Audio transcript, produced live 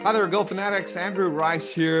Hi there, Golf Fanatics. Andrew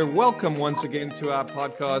Rice here. Welcome once again to our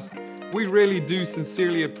podcast. We really do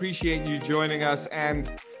sincerely appreciate you joining us.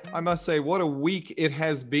 And I must say, what a week it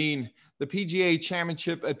has been. The PGA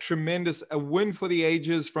Championship, a win for the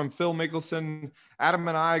ages from Phil Mickelson. Adam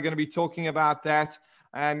and I are going to be talking about that.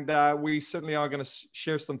 And we certainly are going to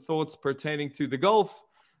share some thoughts pertaining to the golf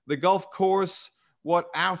course, what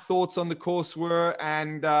our thoughts on the course were,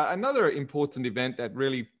 and another important event that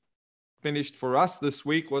really finished for us this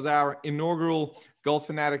week was our inaugural Golf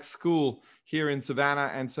Fanatics school here in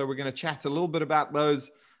Savannah. And so we're going to chat a little bit about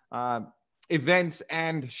those events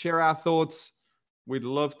and share our thoughts. We'd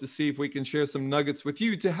love to see if we can share some nuggets with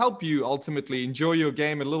you to help you ultimately enjoy your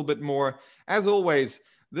game a little bit more. As always,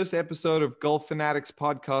 this episode of Golf Fanatics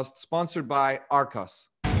podcast sponsored by Arcos.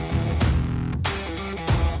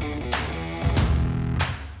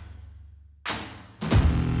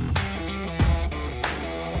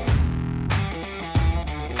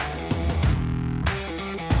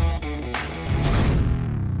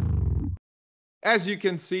 As you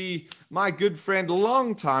can see, my good friend,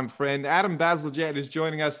 longtime friend, Adam Bazalgette is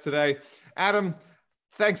joining us today. Adam,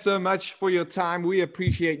 thanks so much for your time. We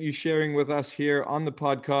appreciate you sharing with us here on the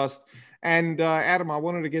podcast. And Adam, I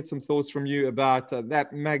wanted to get some thoughts from you about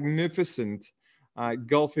that magnificent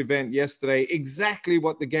golf event yesterday, exactly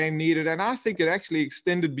what the game needed. And I think it actually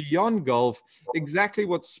extended beyond golf, exactly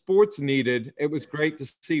what sports needed. It was great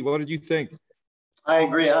to see. What did you think? I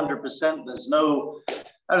agree 100%.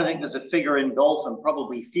 I don't think there's a figure in golf and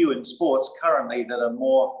probably few in sports currently that are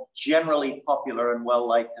more generally popular and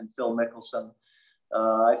well-liked than Phil Mickelson.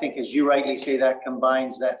 I think, as you rightly say, that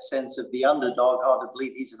combines that sense of the underdog. Hard to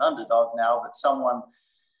believe he's an underdog now, but someone,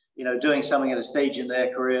 doing something at a stage in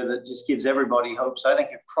their career that just gives everybody hope. So I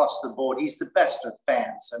think across the board, he's the best of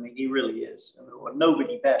fans. I mean, he really is.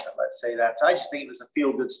 Nobody better, let's say that. So I just think it was a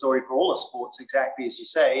feel-good story for all of sports, exactly as you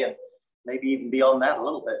say, and maybe even beyond that a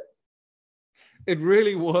little bit. It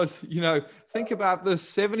really was. Think about this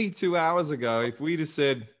 72 hours ago. If we'd have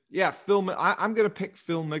said, yeah, I'm going to pick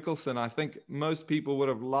Phil Mickelson, I think most people would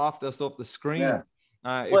have laughed us off the screen. Yeah.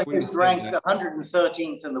 Well, he's ranked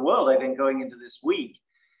 113th in the world, I think, going into this week.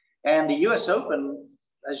 And the US Open,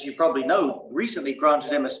 as you probably know, recently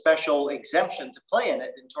granted him a special exemption to play in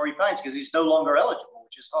it in Torrey Pines because he's no longer eligible,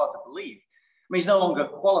 which is hard to believe. I mean, he's no longer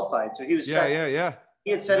qualified. So he was He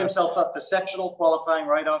had set himself up for sectional qualifying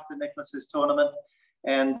right after Nicklaus's tournament,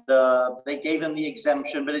 and they gave him the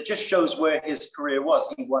exemption. But it just shows where his career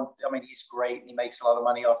was. He won. I mean, he's great, and he makes a lot of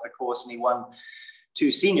money off the course, and he won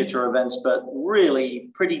 2 senior tour events. But really,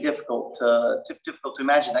 pretty difficult to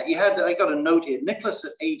imagine that. I got a note here. Nicklaus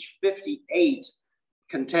at age 58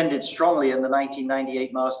 contended strongly in the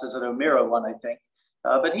 1998 Masters at O'Meara one, I think.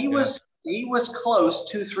 But he was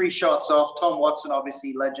close, 2-3 shots off. Tom Watson,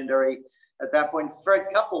 obviously legendary. At that point, Fred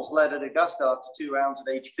Couples led at Augusta after 2 rounds at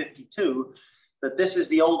age 52. But this is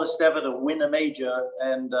the oldest ever to win a major,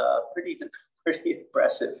 and pretty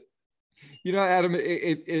impressive. Adam,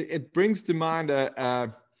 it brings to mind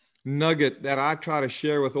a nugget that I try to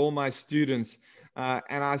share with all my students.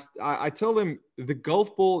 And I tell them the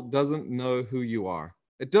golf ball doesn't know who you are.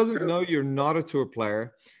 It doesn't know you're not a tour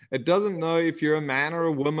player. It doesn't know if you're a man or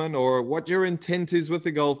a woman or what your intent is with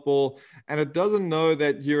the golf ball. And it doesn't know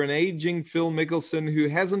that you're an aging Phil Mickelson who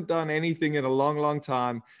hasn't done anything in a long, long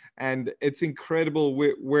time. And it's incredible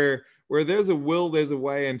where there's a will, there's a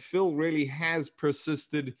way. And Phil really has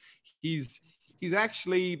persisted. He's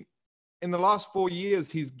actually, in the last 4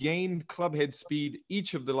 years, he's gained club head speed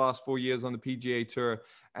each of the last 4 years on the PGA Tour.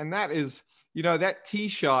 And that is, that tee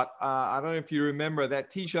shot, I don't know if you remember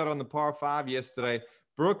that tee shot on the par 5 yesterday.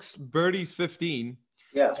 Brooks birdies 15,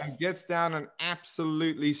 and gets down and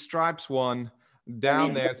absolutely stripes one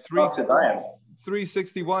down there,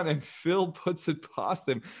 361, and Phil puts it past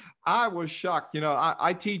him. I was shocked.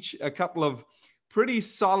 I teach a couple of pretty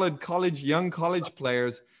solid young college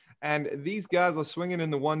players, and these guys are swinging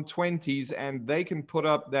in the 120s, and they can put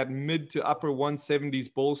up that mid to upper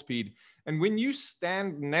 170s ball speed. And when you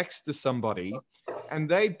stand next to somebody and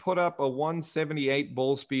they put up a 178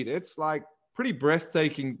 ball speed, it's like pretty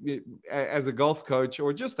breathtaking as a golf coach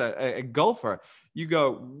or just a golfer. You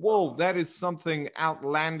go, whoa, that is something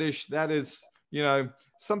outlandish. That is,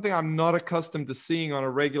 something I'm not accustomed to seeing on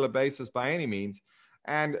a regular basis by any means.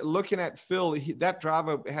 And looking at Phil, that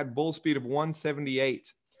driver had ball speed of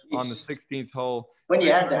 178 on the 16th hole. When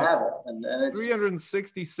you had to have it. And it's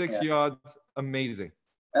 366 yards. Amazing.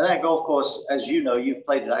 And that golf course, as you know, you've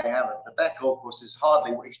played it, I haven't, but that golf course is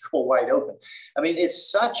hardly what you call wide open. I mean, it's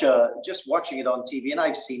such a, just watching it on TV, and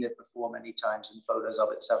I've seen it before many times in photos of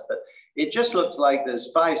it and stuff, but it just looks like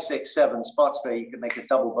there's 5, 6, 7 spots there you can make a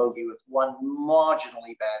double bogey with one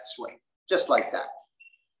marginally bad swing, just like that.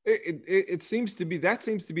 It seems to be, that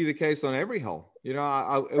seems to be the case on every hole. You know,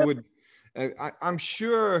 I'm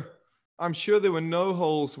sure there were no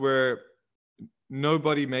holes where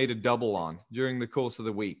nobody made a double on during the course of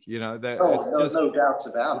the week. You know, that no doubts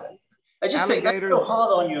about it. I just think that's so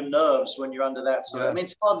hard on your nerves when you're under that sort of, I mean,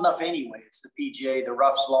 it's hard enough anyway. It's the PGA, the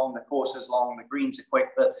rough's long, the course is long, the greens are quick.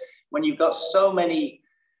 But when you've got so many,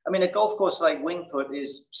 I mean, a golf course like Winged Foot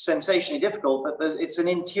is sensationally difficult, but it's an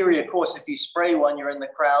interior course. If you spray one, you're in the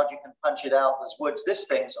crowd, you can punch it out. There's woods. This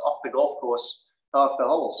thing's off the golf course, half the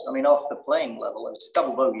holes. I mean, off the playing level. It's a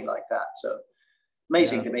double bogey like that. So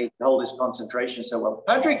amazing to me to hold his concentration so well.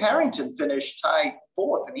 Patrick Harrington finished tied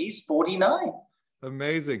 4th, and he's 49.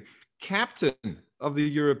 Amazing. Captain of the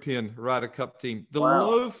European Ryder Cup team, the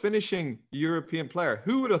low finishing European player.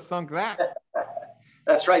 Who would have thunk that?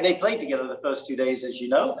 That's right. They played together the first 2 days, as you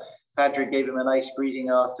know. Patrick gave him a nice greeting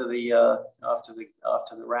after the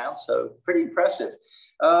round, so pretty impressive.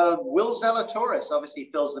 Will Zalatoris obviously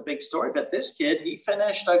fills the big story, but this kid, he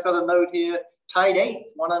finished, I've got a note here, tied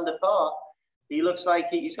 8th, 1 under par. He looks like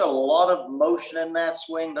he's got a lot of motion in that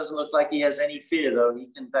swing. Doesn't look like he has any fear, though. He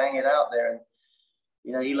can bang it out there. And,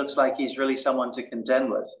 you know, he looks like he's really someone to contend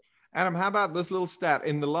with. Adam, how about this little stat?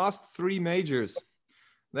 In the last 3 majors,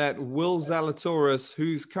 that Will Zalatoris,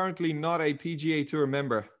 who's currently not a PGA Tour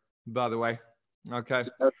member, by the way, okay?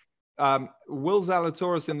 Will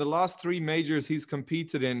Zalatoris, in the last 3 majors he's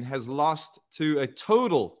competed in, has lost to a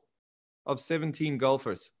total of 17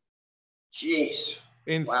 golfers. Jeez.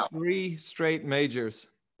 In 3 straight majors,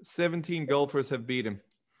 17 golfers have beat him.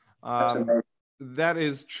 That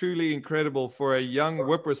is truly incredible for a young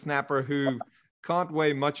whippersnapper who can't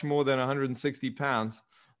weigh much more than 160 pounds.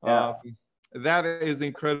 Yeah. That is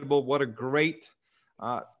incredible. What a great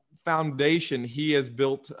foundation he has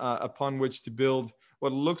built upon which to build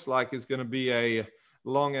what looks like is going to be a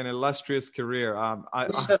long and illustrious career. He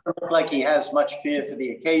doesn't look like he has much fear for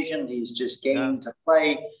the occasion. He's just game to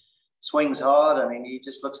play. Swings hard. I mean, he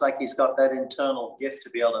just looks like he's got that internal gift to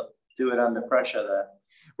be able to do it under pressure there.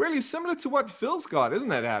 Really similar to what Phil's got,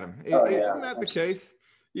 isn't it, Adam? Isn't that the case?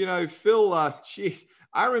 You know, Phil, I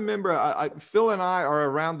remember Phil and I are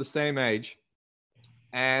around the same age,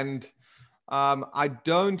 and I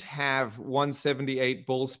don't have 178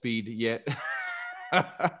 ball speed yet.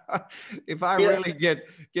 If I really get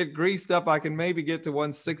greased up, I can maybe get to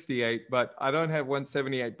 168, but I don't have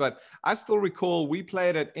 178. But I still recall we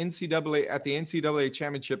played at the NCAA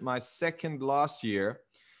championship my second last year,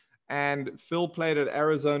 and Phil played at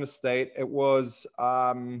Arizona State. It was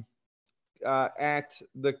at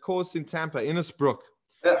the course in Tampa, Innisbrook.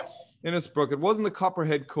 Yes. Innisbrook. It wasn't the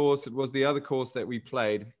Copperhead course. It was the other course that we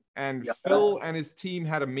played. And Phil and his team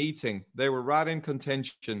had a meeting. They were right in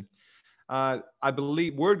contention. I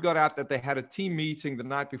believe word got out that they had a team meeting the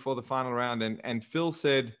night before the final round, and Phil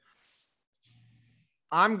said,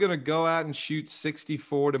 I'm going to go out and shoot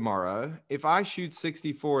 64 tomorrow. If I shoot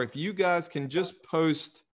 64, if you guys can just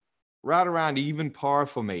post right around even par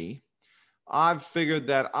for me, I've figured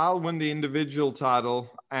that I'll win the individual title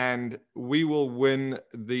and we will win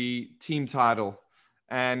the team title.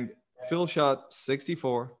 And Phil shot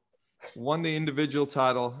 64. Won the individual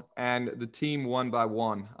title, and the team won by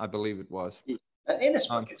 1, I believe it was. And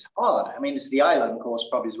Innisbrook is hard. I mean, it's the island course,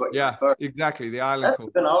 probably is what you prefer. Exactly, the island course.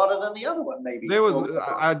 That's even harder than the other one, maybe.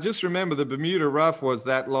 I just remember the Bermuda Rough was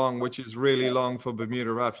that long, which is really long for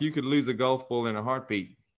Bermuda Rough. You could lose a golf ball in a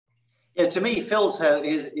heartbeat. Yeah, to me, Phil's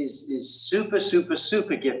is super, super,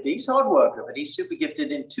 super gifted. He's a hard worker, but he's super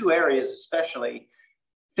gifted in 2 areas, especially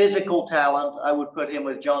physical talent. I would put him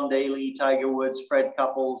with John Daly, Tiger Woods, Fred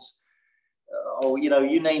Couples.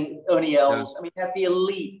 You name Ernie Els. I mean, at the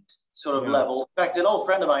elite sort of level. In fact, an old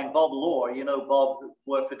friend of mine, Bob Law, Bob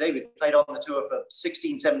worked for David, played on the tour for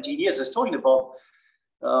 16, 17 years. I was talking to Bob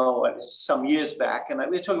some years back, and I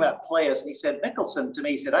was talking about players, and he said, Mickelson to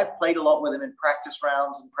me, he said, I've played a lot with him in practice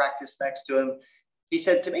rounds and practice next to him. He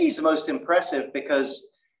said, to me, he's the most impressive because,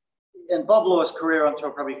 and Bob Law's career on tour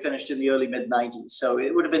probably finished in the early mid-90s, so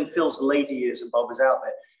it would have been Phil's later years when Bob was out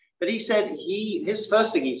there. But he said his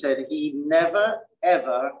first thing he said, he never,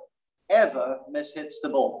 ever, ever mishits the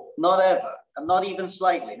ball. Not ever, and not even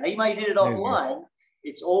slightly. Now, he might hit it offline.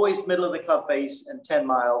 It's always middle of the club face and 10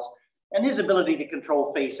 miles. And his ability to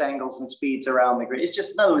control face angles and speeds around the green, it's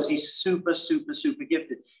just knows he's super, super, super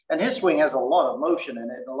gifted. And his swing has a lot of motion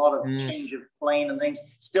in it, a lot of change of plane and things.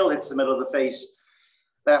 Still hits the middle of the face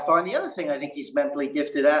that far. And the other thing I think he's mentally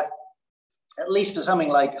gifted at least for something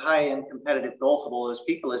like high-end competitive golf of all those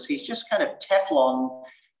people, is he's just kind of Teflon,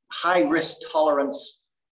 high risk tolerance,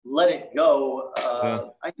 let it go.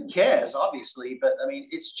 He cares, obviously, but I mean,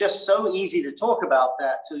 it's just so easy to talk about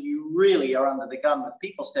that till you really are under the gun with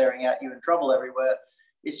people staring at you and trouble everywhere.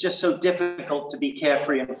 It's just so difficult to be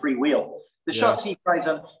carefree and freewheel. The shots he tries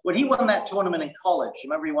on, when he won that tournament in college,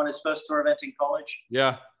 remember he won his first tour event in college?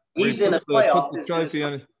 Yeah. He's in a playoff,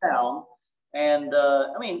 town. And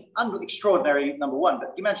I mean, extraordinary, number one,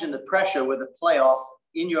 but imagine the pressure with a playoff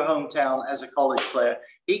in your hometown as a college player.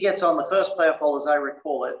 He gets on the first playoff hole, as I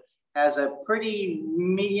recall it, has a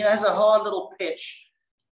has a hard little pitch,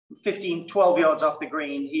 15, 12 yards off the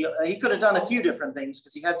green. He could have done a few different things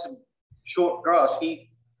because he had some short grass. He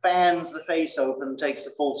fans the face open, takes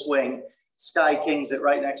a full swing, sky kings it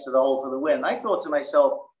right next to the hole for the win. I thought to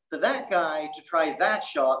myself, for that guy to try that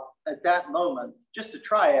shot at that moment, just to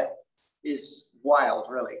try it, is wild,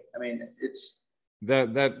 really. I mean, it's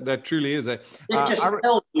that truly is. It just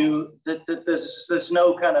tells you that there's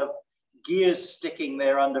no kind of gears sticking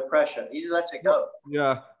there under pressure. He lets it go.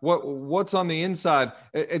 Yeah. What's on the inside?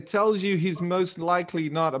 It tells you he's most likely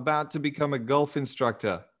not about to become a golf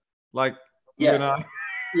instructor, like you and I.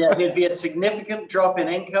 Yeah, he'd be a significant drop in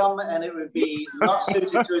income, and it would be not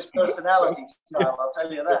suited to his personality style. I'll tell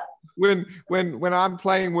you that. When I'm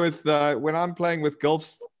playing with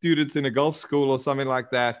golf students in a golf school or something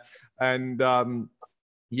like that, and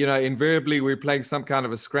invariably we're playing some kind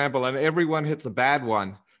of a scramble, and everyone hits a bad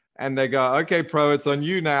one, and they go, "Okay, pro, it's on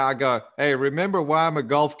you now." I go, "Hey, remember why I'm a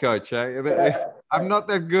golf coach? Eh? I'm not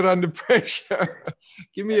that good under pressure.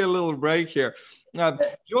 Give me a little break here."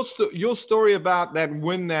 Your story about that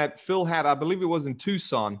win that Phil had, I believe it was in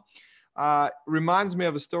Tucson, reminds me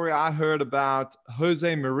of a story I heard about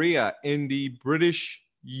Jose Maria in the British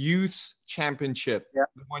Youth Championship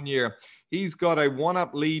one year. He's got a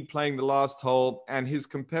one-up lead playing the last hole, and his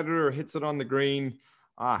competitor hits it on the green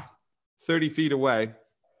 30 feet away.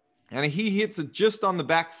 And he hits it just on the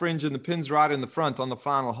back fringe, and the pin's right in the front on the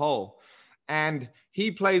final hole. And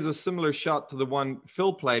he plays a similar shot to the one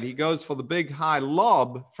Phil played. He goes for the big high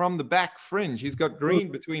lob from the back fringe. He's got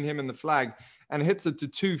green between him and the flag and hits it to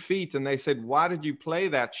 2 feet. And they said, "Why did you play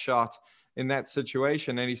that shot in that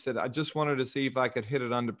situation?" And he said, "I just wanted to see if I could hit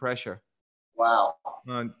it under pressure." Wow.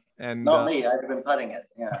 And not me. I'd have been putting it.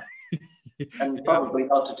 Yeah. And probably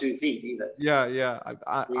not to 2 feet either. Yeah.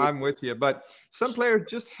 I'm with you. But some players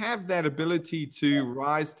just have that ability to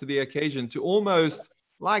rise to the occasion, to almost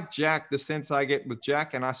like Jack. The sense I get with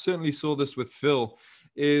Jack, and I certainly saw this with Phil,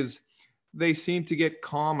 is they seem to get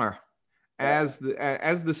calmer as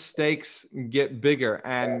the stakes get bigger,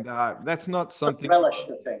 and that's not something. Relish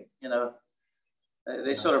the thing,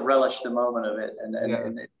 They sort of relish the moment of it, and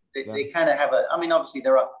they kind of have I mean, obviously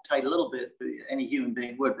they're uptight a little bit, any human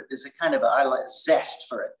being would, but there's a kind of a zest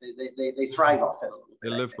for it. They thrive off it a little bit. They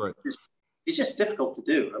live for it. It's just difficult to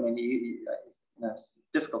do. I mean, it's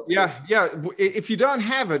difficult. Yeah. If you don't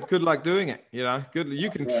have it, good luck doing it. Good. You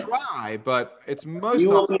can try, but it's most. You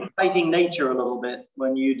will be fighting nature a little bit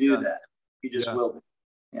when you do that. You just will be.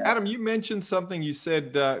 Yeah. Adam, you mentioned something. You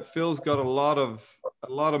said Phil's got a lot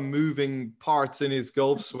of moving parts in his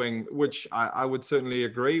golf swing, which I would certainly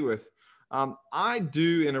agree with. I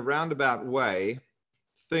do, in a roundabout way,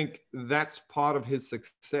 think that's part of his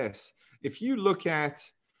success. If you look at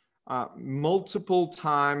multiple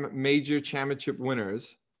time major championship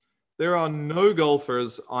winners, there are no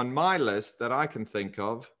golfers on my list that I can think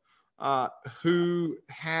of who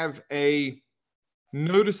have a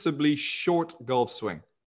noticeably short golf swing.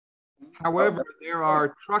 However, there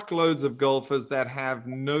are truckloads of golfers that have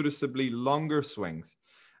noticeably longer swings.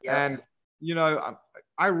 And,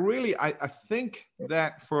 I think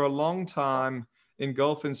that for a long time in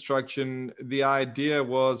golf instruction, the idea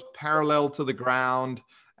was parallel to the ground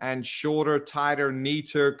and shorter, tighter,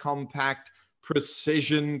 neater, compact,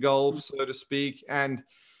 precision golf, so to speak. And,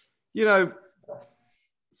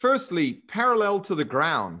 firstly, parallel to the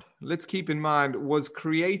ground, let's keep in mind, was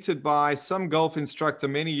created by some golf instructor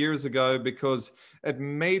many years ago because it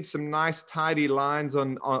made some nice tidy lines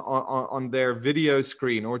on their video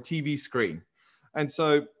screen or TV screen. And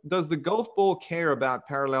so does the golf ball care about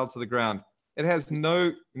parallel to the ground? It has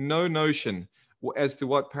no notion as to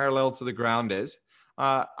what parallel to the ground is.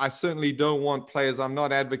 I certainly don't want players, I'm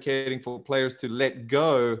not advocating for players to let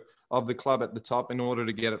go of the club at the top in order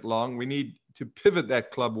to get it long. We need to pivot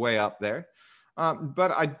that club way up there.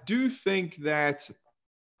 But I do think that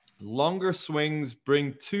longer swings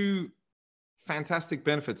bring two fantastic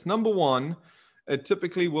benefits. Number one, it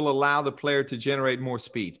typically will allow the player to generate more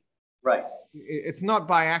speed. Right. it's not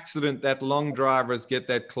by accident that long drivers get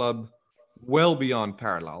that club well beyond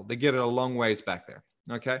parallel. They get it a long ways back there.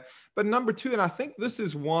 Okay. But number two, and I think this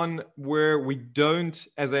is one where we don't,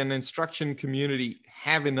 as an instruction community,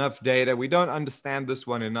 have enough data. We don't understand this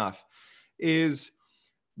one enough, is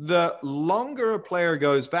the longer a player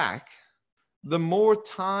goes back, the more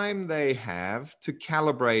time they have to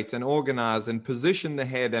calibrate and organize and position the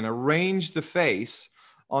head and arrange the face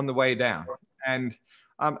on the way down. And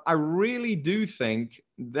I really do think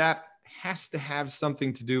that has to have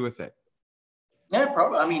something to do with it. Yeah,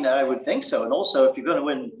 probably. I mean, I would think so. And also, if you're going to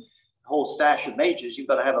win a whole stash of majors, you've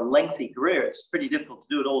got to have a lengthy career. It's pretty difficult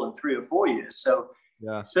to do it all in 3 or 4 years. So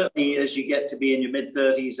certainly as you get to be in your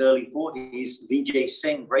mid-30s, early 40s, Vijay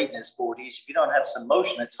Singh, great in his 40s, if you don't have some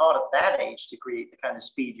motion, it's hard at that age to create the kind of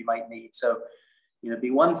speed you might need. So, it'd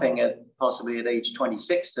be one thing possibly at age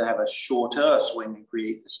 26 to have a shorter swing and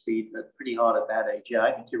create the speed, but pretty hard at that age. Yeah,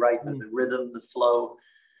 I think you're right that the rhythm, the flow,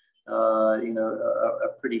 are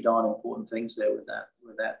pretty darn important things there with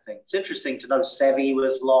that thing. It's interesting to know Seve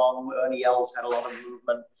was long, Ernie Els had a lot of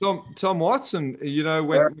movement. Tom Watson,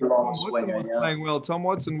 when Tom Watson was playing well, Tom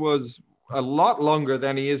Watson was a lot longer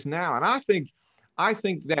than he is now. And I think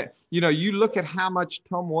that, you look at how much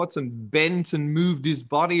Tom Watson bent and moved his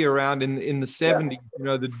body around in the 70s,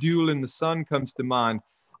 the duel in the sun comes to mind.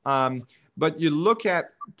 But you look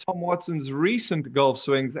at Tom Watson's recent golf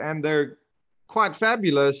swings and they're quite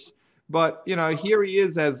fabulous. But, here he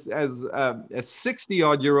is as a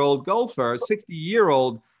 60-odd-year-old golfer,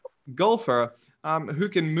 60-year-old golfer who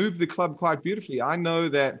can move the club quite beautifully. I know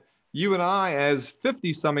that you and I, as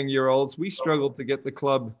 50-something-year-olds, we struggle to get the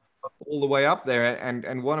club all the way up there.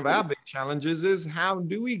 And one of our big challenges is how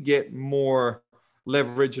do we get more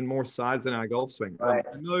leverage and more size in our golf swing? I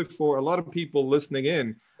know for a lot of people listening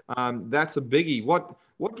in, that's a biggie. What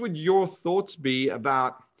would your thoughts be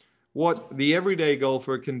about what the everyday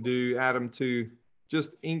golfer can do, Adam, to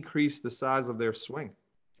just increase the size of their swing?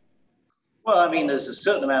 Well, I mean, there's a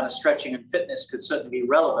certain amount of stretching and fitness could certainly be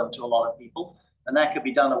relevant to a lot of people, and that could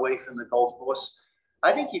be done away from the golf course.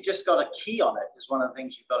 I think you just got to key on it is one of the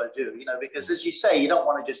things you've got to do, because as you say, you don't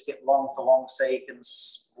want to just get long for long's sake and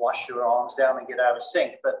wash your arms down and get out of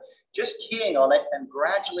sync, but just keying on it and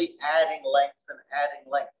gradually adding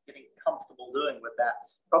length, getting comfortable doing with that.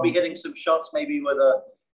 Probably hitting some shots maybe with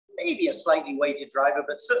maybe a slightly weighted driver,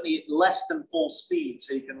 but certainly less than full speed,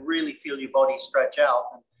 so you can really feel your body stretch out.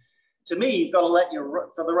 And to me, you've got to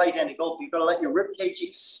for the right-handed golfer, you've got to let your rib cage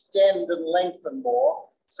extend and lengthen more.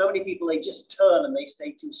 So many people, they just turn and they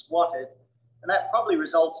stay too squatted. And that probably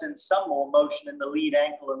results in some more motion in the lead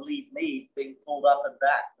ankle and lead knee being pulled up and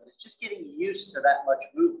back. But it's just getting used to that much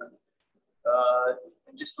movement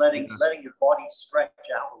and just letting your body stretch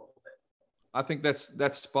out a little bit. I think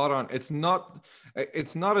that's spot on. It's not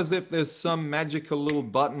as if there's some magical little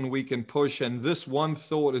button we can push and this one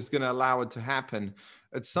thought is going to allow it to happen.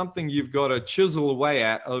 It's something you've got to chisel away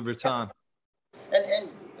at over time. And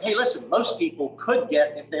hey, listen, most people could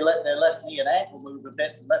get, if they let their left knee and ankle move a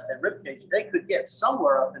bit and let their rib cage, they could get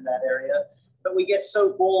somewhere up in that area. But we get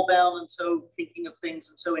so ball bound and so thinking of things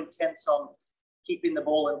and so intense on keeping the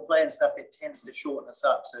ball in play and stuff, it tends to shorten us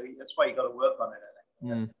up. So that's why you got to work on it, I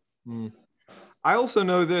think. Mm-hmm. I also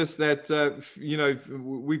know this, that,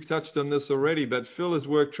 we've touched on this already, but Phil has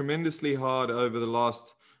worked tremendously hard over the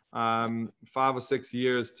last 5 or 6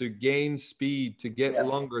 years to gain speed, to get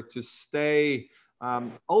longer, to stay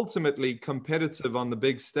ultimately competitive on the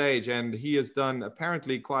big stage. And he has done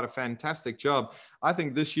apparently quite a fantastic job. I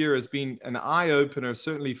think this year has been an eye-opener,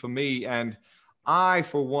 certainly for me. And I,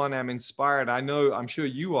 for one, am inspired. I'm sure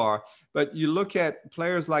you are, but you look at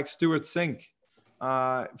players like Stuart Sink,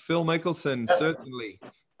 Phil Mickelson, certainly,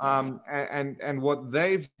 and what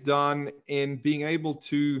they've done in being able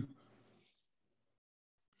to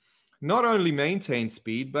not only maintain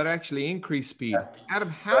speed, but actually increase speed. Adam,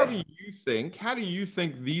 how do you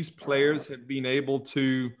think these players have been able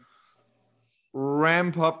to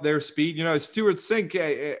ramp up their speed? Stuart Sink,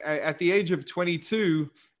 at the age of 22,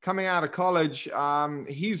 coming out of college,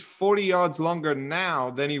 he's 40 yards longer now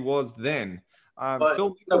than he was then. But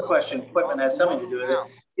no question, equipment has something to do with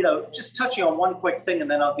it. Just touching on one quick thing, and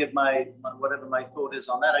then I'll give whatever my thought is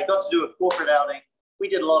on that. I got to do a corporate outing. We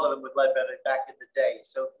did a lot of them with Ledbetter back in the day.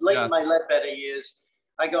 So late in my Ledbetter years,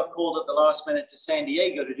 I got called at the last minute to San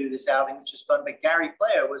Diego to do this outing, which is fun. But Gary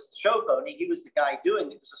Player was the show pony. He was the guy doing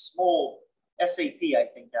it. It was a small SAP, I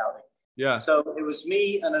think, outing. Yeah. So it was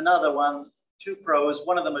me and another one, 2 pros.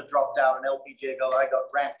 One of them had dropped out, an LPGA goal. I got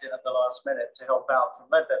ramped in at the last minute to help out from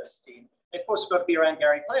Ledbetter's team. Of course, got to be around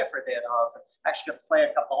Gary Player for a day and a half. And actually got to play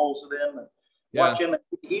a couple of holes with him and Yeah. Watch him.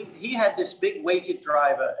 He had this big weighted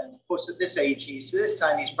driver, and of course at this age, this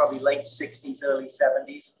time he's probably late 60s, early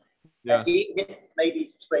 70s. Yeah. And he hit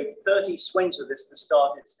maybe 30 swings with this to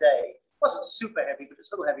start his day. It wasn't super heavy, but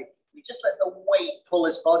it's a little heavy. He just let the weight pull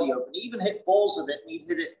his body open. He even hit balls with it, and he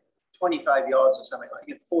hit it 25 yards or something like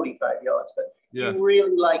that. 45 yards, but he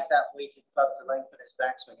really liked that weighted club to lengthen his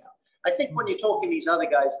backswing out. I think when you're talking these other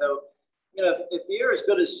guys, though, you know, if you're as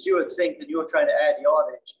good as Stuart Sink and you're trying to add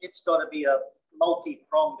yardage, it's got to be a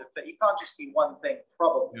multi-pronged effect. You can't just be one thing,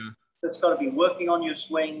 probably. Yeah. It's got to be working on your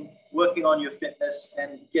swing, working on your fitness,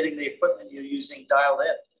 and getting the equipment you're using dialed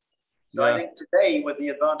in. So I think today, with the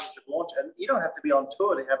advantage of launch, and you don't have to be on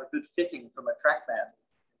tour to have a good fitting from a TrackMan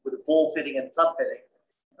with a ball fitting and club fitting.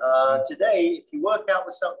 Today, if you work out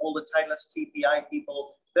with all the Titleist TPI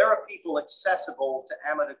people, there are people accessible to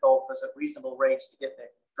amateur golfers at reasonable rates to get their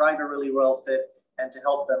driver really well fit and to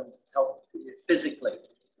help them physically.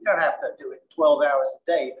 You don't have to do it 12 hours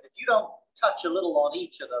a day, but if you don't touch a little on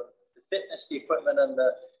each of them, the fitness, the equipment, and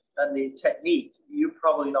the technique, you're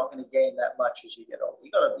probably not going to gain that much as you get older.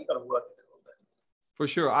 You got to work it a little bit. For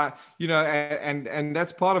sure. And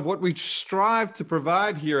that's part of what we strive to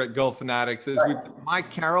provide here at Golf Fanatics is we've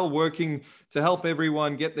Mike Carroll working to help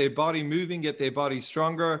everyone get their body moving, get their body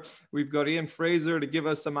stronger. We've got Ian Fraser to give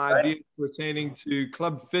us some ideas pertaining to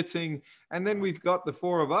club fitting. And then we've got the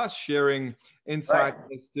four of us sharing insight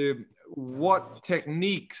as to what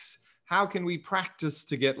techniques, how can we practice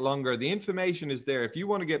to get longer? The information is there. If you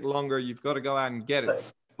want to get longer, you've got to go out and get it.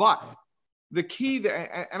 But the key,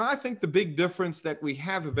 and I think the big difference that we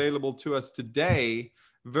have available to us today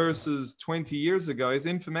versus 20 years ago is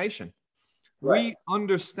information. We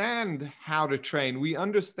understand how to train. We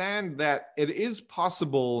understand that it is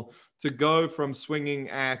possible to go from swinging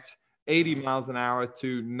at 80 miles an hour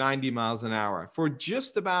to 90 miles an hour for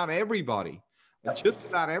just about everybody. Just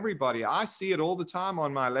about everybody. I see it all the time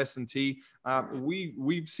on my lesson tee.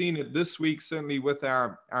 We've seen it this week, certainly with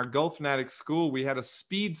our Golf Fanatics school. We had a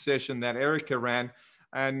speed session that Erica ran,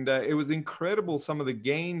 and it was incredible some of the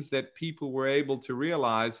gains that people were able to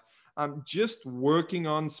realize just working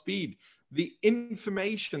on speed. The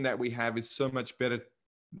information that we have is so much better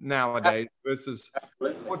nowadays versus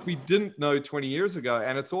what we didn't know 20 years ago.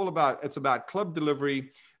 And it's about club delivery.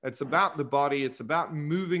 It's about the body. It's about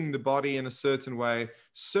moving the body in a certain way.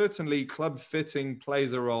 Certainly club fitting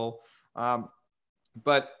plays a role.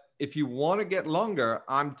 But if you want to get longer,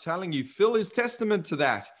 I'm telling you, Phil is testament to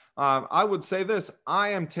that. I would say this, I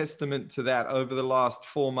am testament to that over the last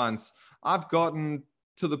 4 months. I've gotten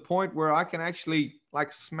to the point where I can actually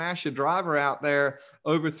like smash a driver out there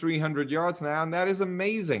over 300 yards now. And that is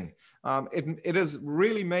amazing. It has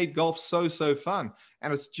really made golf so fun.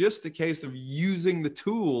 And it's just a case of using the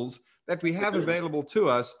tools that we have available to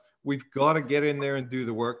us. We've got to get in there and do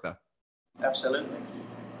the work though. Absolutely.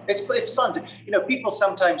 It's fun to, you know, people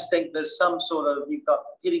sometimes think there's some sort of, you've got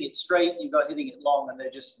hitting it straight, you've got hitting it long, and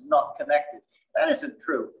they're just not connected. That isn't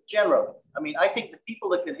true, generally. I mean, I think the people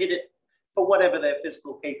that can hit it for whatever their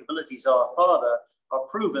physical capabilities are farther are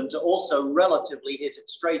proven to also relatively hit it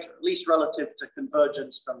straighter, at least relative to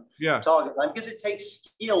convergence from target line, because it takes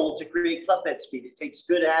skill to create club head speed. It takes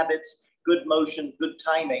good habits, good motion, good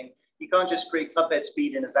timing. You can't just create club head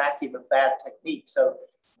speed in a vacuum of bad technique. So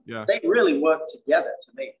they really work together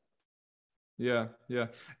to me. Yeah.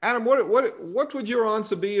 Adam, what would your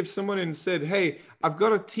answer be if someone had said, hey, I've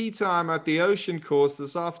got a tee time at the Ocean Course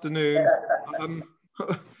this afternoon.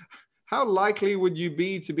 How likely would you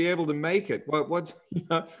be to be able to make it? What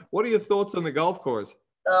are your thoughts on the golf course?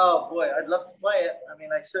 Oh boy, I'd love to play it. I mean,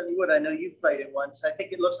 I certainly would. I know you've played it once. I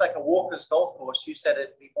think it looks like a walker's golf course. You said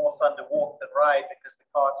it'd be more fun to walk than ride because the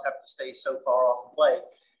carts have to stay so far off and play.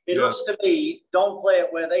 It looks to me, don't play it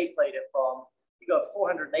where they played it from. You got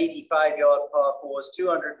 485-yard par fours,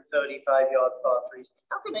 235-yard par threes.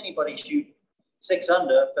 How can anybody shoot 6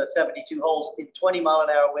 under for 72 holes in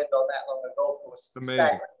 20-mile-an-hour wind on that long a golf course?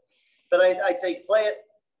 Staggering. But I'd say play it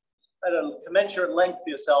at a commensurate length for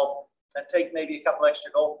yourself and take maybe a couple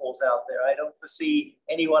extra golf balls out there. I don't foresee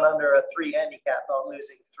anyone under a 3 handicap not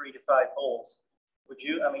losing 3 to 5 holes. Would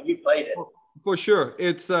you? I mean, you played it. For sure.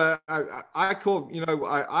 It's I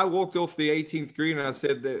walked off the 18th green and I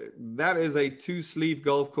said that is a 2-sleeve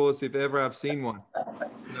golf course if ever I've seen one.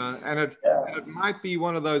 And it might be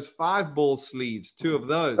one of those 5-ball sleeves, 2 of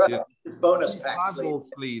those. It's bonus pack 5-ball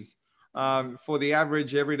sleeves for the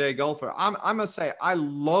average everyday golfer. I must say I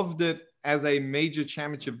loved it as a major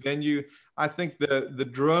championship venue. I think the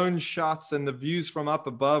drone shots and the views from up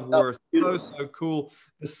above were so cool.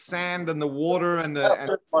 The sand and the water and the. I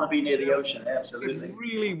just want to be near the ocean. Absolutely. It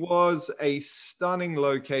really was a stunning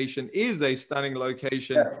location. Is a stunning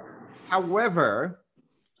location. However,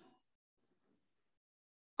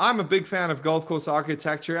 I'm a big fan of golf course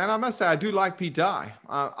architecture, and I must say I do like Pete Dye.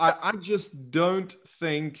 I just don't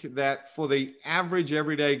think that for the average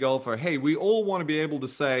everyday golfer, hey, we all want to be able to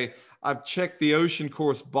say, I've checked the ocean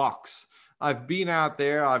course box. I've been out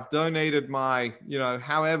there. I've donated my,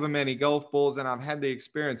 however many golf balls, and I've had the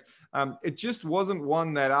experience. It just wasn't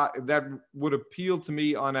one that would appeal to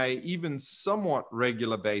me on a even somewhat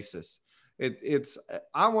regular basis.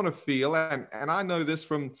 I want to feel, and I know this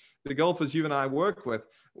from the golfers you and I work with,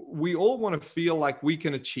 we all want to feel like we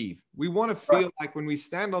can achieve. We want to feel like when we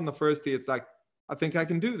stand on the first tee, it's like, I think I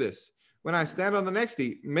can do this. When I stand on the next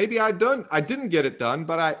tee, maybe I didn't get it done,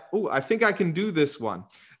 but I think I can do this one.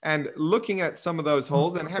 And looking at some of those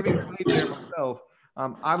holes and having played there myself,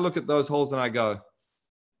 I look at those holes and I go,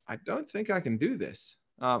 I don't think I can do this.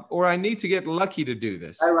 Or I need to get lucky to do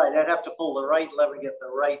this. All right. I'd have to pull the right lever, get the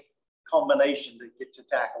right combination to get to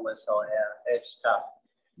tackle this. Oh, yeah, it's tough.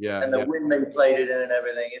 Yeah. And the wind they played it in and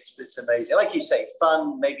everything, it's amazing. Like you say,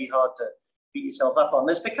 fun, maybe hard to beat yourself up on.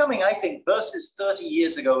 There's becoming, I think, versus 30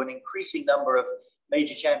 years ago, an increasing number of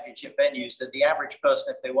major championship venues that the average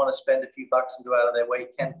person, if they want to spend a few bucks and go out of their way,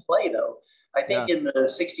 can play, though. I think in the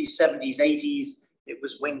 60s, 70s, 80s, it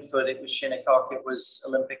was Wingfoot, it was Shinnecock, it was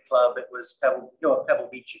Olympic Club, it was Pebble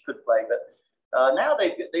Beach you could play. But now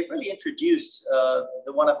they've really introduced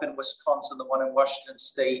the one up in Wisconsin, the one in Washington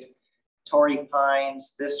State, Torrey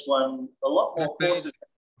Pines, this one, a lot more courses,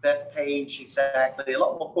 Bethpage, exactly, a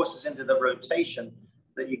lot more courses into the rotation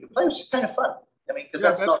that you can play, which is kind of fun. I mean, because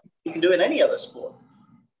that's not, you can do in any other sport.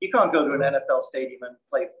 You can't go to an NFL stadium and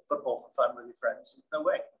play football for fun with your friends. No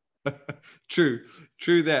way.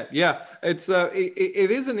 True that. Yeah, it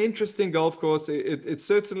is an interesting golf course. It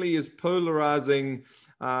certainly is polarizing.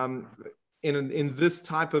 In this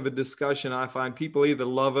type of a discussion, I find people either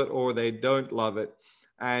love it or they don't love it.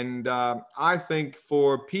 And I think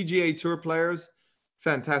for PGA Tour players,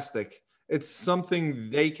 fantastic. It's something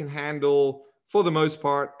they can handle for the most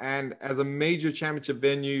part. And as a major championship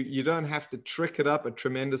venue, you don't have to trick it up a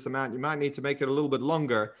tremendous amount. You might need to make it a little bit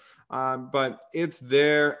longer, but it's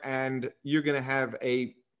there, and you're going to have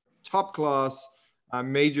a top class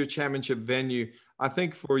major championship venue. I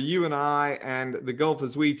think for you and I and the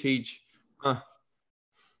golfers we teach,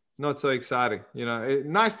 not so exciting.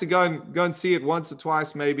 Nice to go and see it once or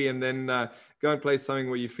twice maybe, and then go and play something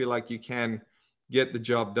where you feel like you can get the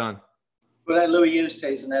job done. Well, that Louis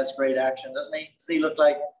Oosthuizen has great action, doesn't he? Does he look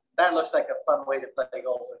like that? Looks like a fun way to play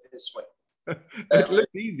golf with his swing. It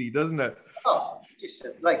looks easy, doesn't it? Oh, just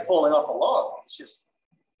like falling off a log. It's just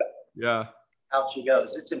out she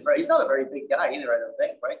goes. It's impressive. He's not a very big guy either, I don't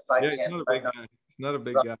think, right? 5'10". He's not a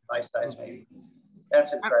big guy. My size, maybe.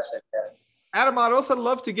 That's impressive. Yeah. Adam, I'd also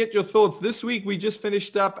love to get your thoughts. This week, we just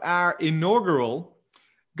finished up our inaugural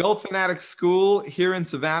Golf Fanatics school here in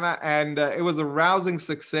Savannah, and it was a rousing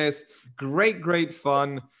success. Great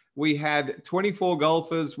fun. We had 24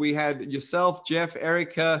 golfers. We had yourself, Jeff,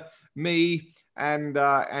 Erica, me, and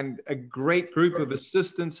a great group of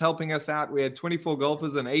assistants helping us out. We had 24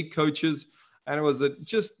 golfers and 8 coaches, and it was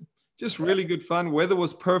just really good fun. Weather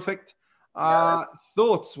was perfect.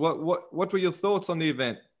 Thoughts? What were your thoughts on the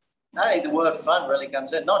event? I think the word fun really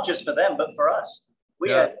comes in, not just for them, but for us. We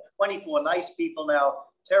had 24 nice people. Now,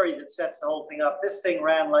 Terry that sets the whole thing up, this thing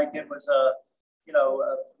ran like it was a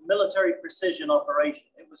military precision operation.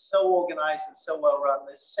 It was so organized and so well run.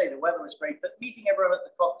 As I say, the weather was great, but meeting everyone at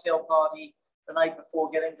the cocktail party the night before,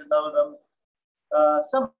 getting to know them.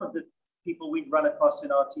 Some of the people we'd run across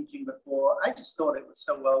in our teaching before, I just thought it was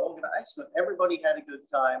so well organized. So everybody had a good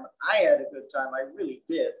time. I had a good time. I really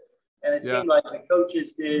did. And it seemed like the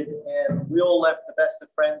coaches did, and we all left the best of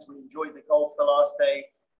friends. We enjoyed the golf the last day.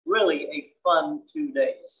 Really a fun 2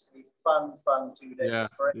 days. A fun 2 days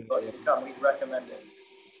for anybody to come. We'd recommend it.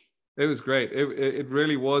 It was great. It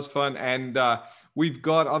really was fun. And we've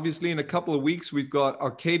got, obviously, in a couple of weeks, we've got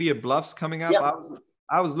Arcadia Bluffs coming up. Yeah.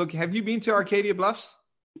 I was looking. Have you been to Arcadia Bluffs?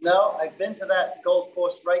 No, I've been to that golf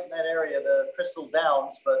course right in that area, the Crystal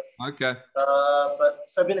Downs, but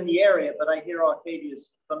so I've been in the area, but I hear Arcadia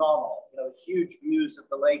is phenomenal. Huge views of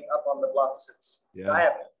the lake up on the bluffs. I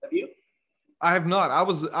haven't. Have you? I have not. I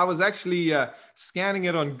was actually scanning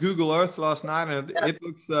it on Google Earth last night, and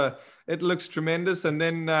it looks tremendous. And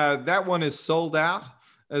then that one is sold out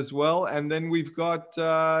as well. And then we've got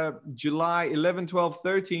July 11, 12,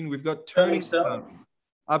 13. We've got Turning Stone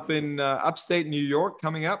up in upstate New York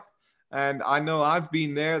coming up. And I know I've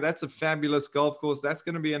been there. That's a fabulous golf course. That's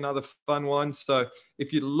going to be another fun one. So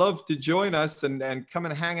if you'd love to join us and come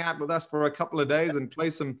and hang out with us for a couple of days and play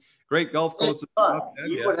some great golf courses. It's fun.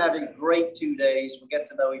 You would have a great 2 days. We get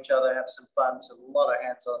to know each other, have some fun, so a lot of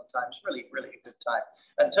hands-on time. It's really, really a good time.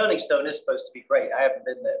 And Turning Stone is supposed to be great. I haven't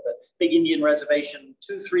been there, but big Indian reservation,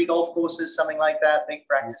 2-3 golf courses, something like that, big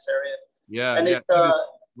practice area. Yeah. And it's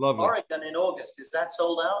lovely. Oregon in August. Is that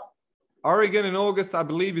sold out? Oregon in August, I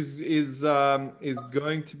believe, is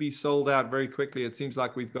going to be sold out very quickly. It seems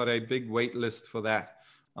like we've got a big wait list for that.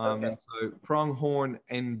 And so Pronghorn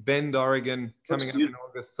and Bend, Oregon, coming up in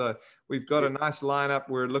August. So we've got a nice lineup.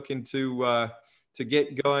 We're looking to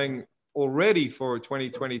get going already for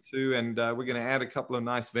 2022, and we're going to add a couple of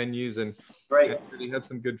nice venues and really have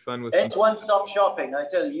some good fun with. It's one-stop shopping. I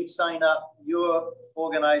tell you, you sign up, you're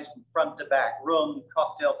organized from front to back, room,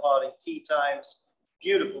 cocktail party, tea times.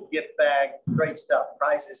 Beautiful gift bag, great stuff.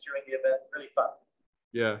 Prizes during the event, really fun.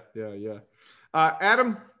 Yeah.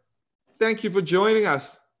 Adam, thank you for joining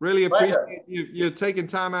us. Really appreciate you taking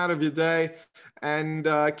time out of your day, and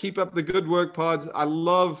keep up the good work, Pods. I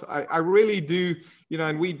really do,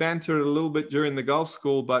 and we bantered a little bit during the golf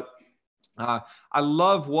school, but I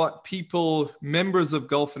love what members of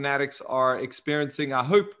Golf Fanatics are experiencing. I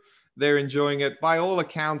hope they're enjoying it. By all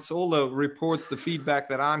accounts, all the reports, the feedback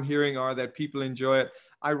that I'm hearing are that people enjoy it.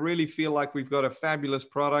 I really feel like we've got a fabulous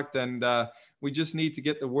product, and we just need to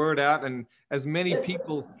get the word out. And as many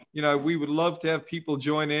people, we would love to have people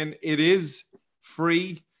join in. It is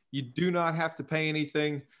free. You do not have to pay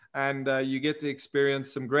anything, and you get to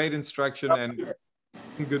experience some great instruction and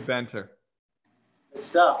some good banter. Good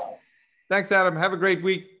stuff. Thanks, Adam. Have a great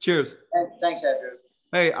week. Cheers. Thanks, Andrew.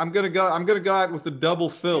 Hey, I'm gonna go out with the double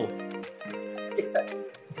fill.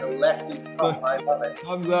 The Lefty. I love it.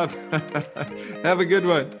 Thumbs up. Have a good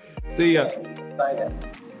one. See ya. Bye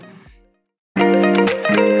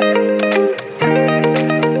then.